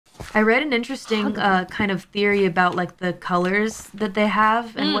I read an interesting kind of theory about like the colors that they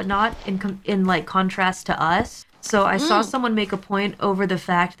have and whatnot in like contrast to us. So I saw someone make a point over the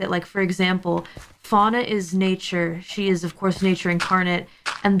fact that, like, for example, Fauna is nature. She is, of course, nature incarnate.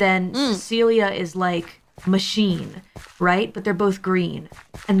 And then Cecilia is like machine, right? But they're both green.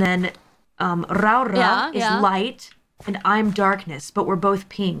 And then Raura is light. And I'm darkness, but we're both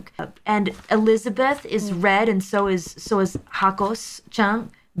pink. And Elizabeth is red, and so is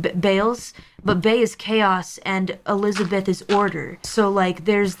Hakos-chan, Bales. But Bay is chaos, and Elizabeth is order. So like,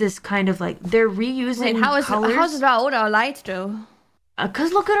 there's this kind of like they're reusing colors. How's Raura light though?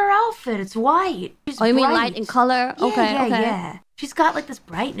 Cause look at her outfit; it's white. She's you mean bright. light in color? Yeah, okay. Yeah. She's got like this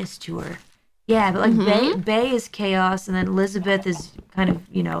brightness to her. Yeah, but like Bay is chaos, and then Elizabeth is kind of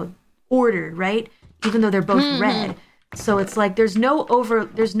order, right? Even though they're both red. So it's like there's no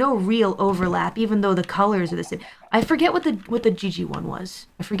real overlap, even though the colors are the same. I forget what the Gigi one was.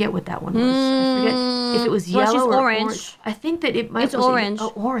 I forget what that one was. I forget if it was yellow or orange. I think that it might be orange.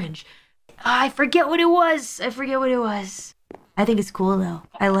 Orange. I forget what it was. I think it's cool though.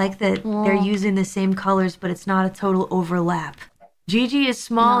 I like that they're using the same colors, but it's not a total overlap. Gigi is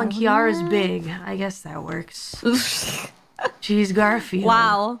small and Kiara's big. I guess that works. She's Garfield.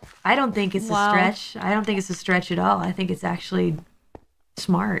 Wow. I don't think it's a stretch. I don't think it's a stretch at all. I think it's actually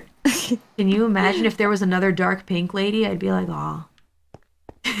smart. Can you imagine if there was another dark pink lady? I'd be like, aw.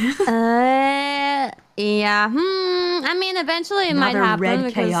 Yeah. I mean, eventually it might happen. Red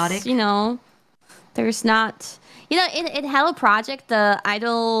because, chaotic. There's not... in Hello Project, the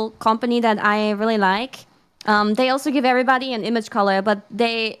idol company that I really like, they also give everybody an image color, but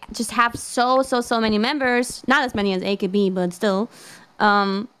they just have so many members. Not as many as AKB, but still.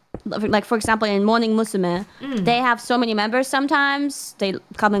 Like, for example, in Morning Musume, they have so many members sometimes. They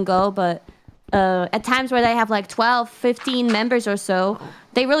come and go, but at times where they have like 12, 15 members or so,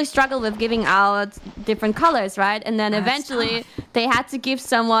 they really struggle with giving out different colors, right? And then eventually they had to give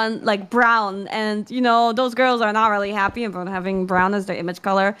someone like brown, and those girls are not really happy about having brown as their image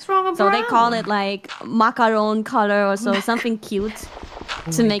color. What's wrong with brown? brown? They call it like macaron color or so, something cute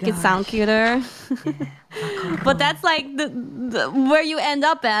to make it sound cuter. But that's like the where you end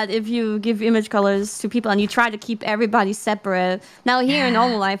up at if you give image colors to people and you try to keep everybody separate. Now here in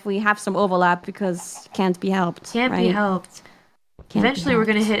normal life we have some overlap because can't be helped. Can't be helped. Eventually we're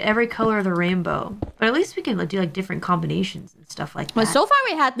gonna hit every color of the rainbow, but at least we can do like different combinations and stuff like that. Well, so far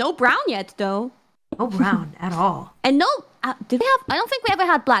we had no brown yet though. No brown at all. And no, did we have? I don't think we ever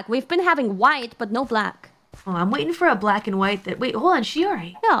had black. We've been having white, but no black. Oh, I'm waiting for a black and white that. Wait, hold on,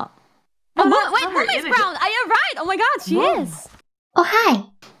 Shiori. Yeah. No, Mom is brown. You're right. Oh my God, she is. Oh, hi.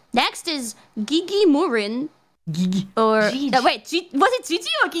 Next is Gigi Murin. Gigi. Or Gigi. was it Gigi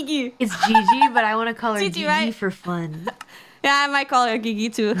or Gigi? It's Gigi, but I want to call her Gigi, Gigi right? for fun. Yeah, I might call her Gigi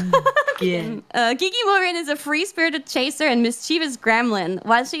too. Yeah. Gigi Murin is a free-spirited chaser and mischievous gremlin.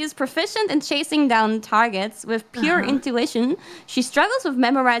 While she is proficient in chasing down targets with pure intuition, she struggles with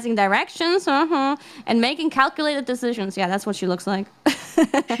memorizing directions and making calculated decisions. Yeah, that's what she looks like.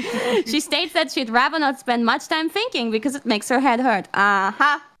 She states that she'd rather not spend much time thinking because it makes her head hurt.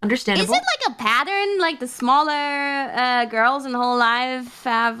 Understandable. Is it like a pattern? Like the smaller girls in whole life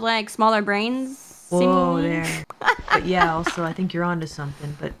have like smaller brains? Whoa there. But yeah, also I think you're onto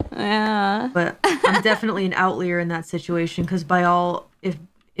something. But but I'm definitely an outlier in that situation because if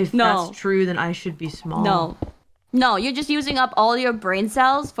that's true, then I should be small. No, you're just using up all your brain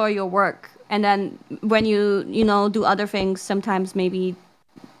cells for your work, and then when you do other things, sometimes maybe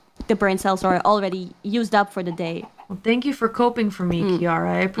the brain cells are already used up for the day. Well, thank you for coping for me, Kiara.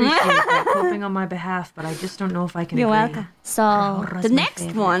 I appreciate that, coping on my behalf, but I just don't know if I can You're agree. welcome. So the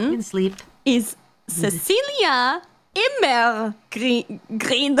next one You can sleep. is Cecilia Immergreen.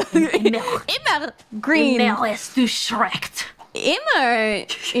 Immergreen. Immer ist du schreckt. Immer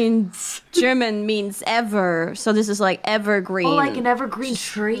in German means ever. So this is like evergreen. Oh, like an evergreen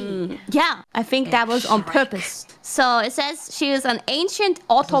tree. Yeah, I think that was on purpose. So it says she is an ancient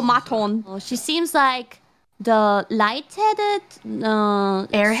automaton. She seems like the light-headed...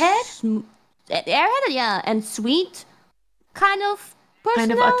 Airhead? Airheaded, yeah. And sweet kind of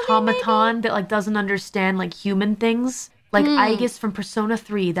personality, kind of automaton maybe? that like doesn't understand like human things. Like Aegis from Persona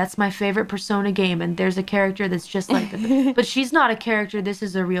 3. That's my favorite Persona game, and there's a character that's just like that. But she's not a character, this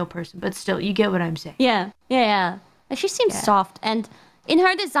is a real person. But still, you get what I'm saying. Yeah. And she seems soft. And in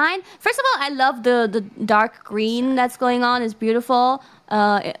her design, first of all, I love the dark green that's going on. It's beautiful.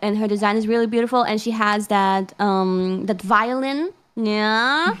 And her design is really beautiful. And she has that violin.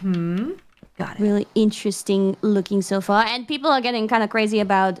 Yeah. Mm-hmm. Got it. Really interesting looking so far. And people are getting kind of crazy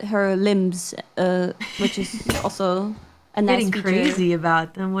about her limbs, which is also a nice Getting feature. crazy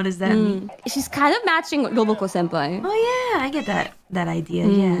about them. What does that mean? She's kind of matching Roboko Senpai. Oh yeah, I get that idea.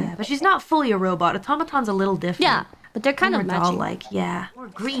 Yeah, but she's not fully a robot. Automaton's a little different. Yeah, but they're kind of matching. Doll-like, yeah. Or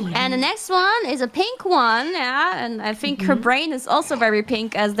green. And the next one is a pink one, yeah, and I think her brain is also very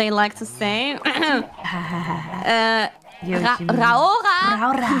pink, as they like to say. Raora.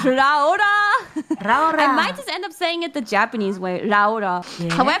 I might just end up saying it the Japanese way, Raora.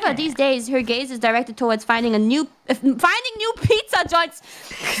 Yeah. However, these days her gaze is directed towards finding new pizza joints.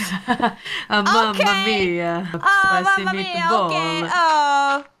 Mamma Okay. mia. Oh, Spicy mamma mia, meatball. okay.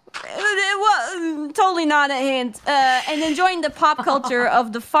 Oh. It was totally not a hint. And enjoying the pop culture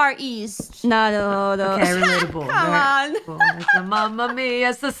of the Far East. No. Okay, relatable. Come on. Relatable. It's a Mamma mia,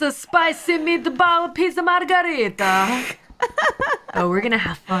 it's a spicy meatball pizza margarita. Oh, we're gonna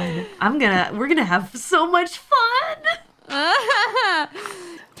have fun. We're gonna have so much fun.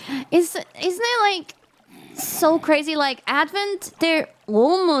 Isn't it like so crazy? Like Advent, they're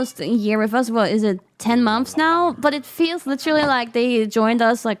almost a year with us. What is it, 10 months now? But it feels literally like they joined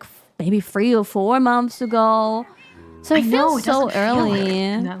us like maybe 3 or 4 months ago. So it feels so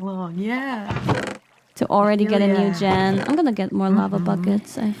early That long, yeah. to already get a new Yeah. gen. I'm gonna get more lava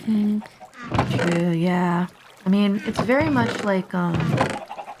buckets, I think. True, yeah. I mean, it's very much like,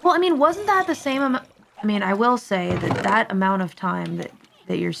 well, I mean, wasn't that the same amount? I mean, I will say that amount of time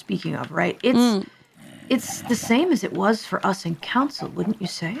that you're speaking of, right? It's the same as it was for us in council, wouldn't you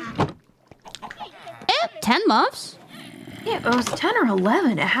say? 10 months? Yeah, it was 10 or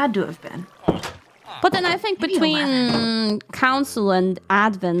 11. It had to have been. But then I think Maybe between council and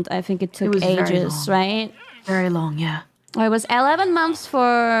Advent, I think it took was very ages, long. right? Very long, yeah. Or it was 11 months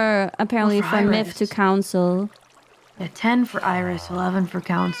for, apparently, Oh, for from Myth to Iris. council. Yeah, 10 for Iris, 11 for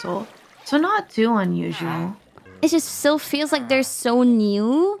council. So not too unusual. It just still feels like they're so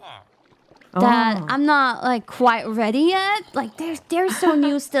new that Oh. I'm not like quite ready yet. Like they're so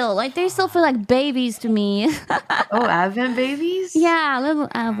new still. Like they still feel like babies to me. Oh, Advent babies? Yeah, little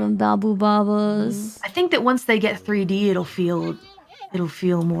Advent babu babas. I think that once they get 3D, it'll feel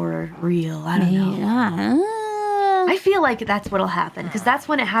more real. I don't know. Yeah. I feel like that's what'll happen because that's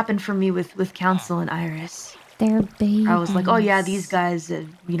when it happened for me with Council and Iris. They're babies. I was like, oh yeah, these guys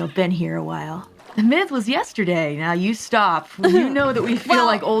have been here a while. The myth was yesterday. Now you stop. You know that we feel Well-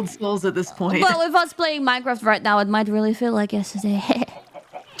 like old souls at this point. Well, with us playing Minecraft right now, it might really feel like yesterday.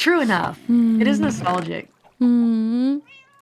 True enough. It is nostalgic.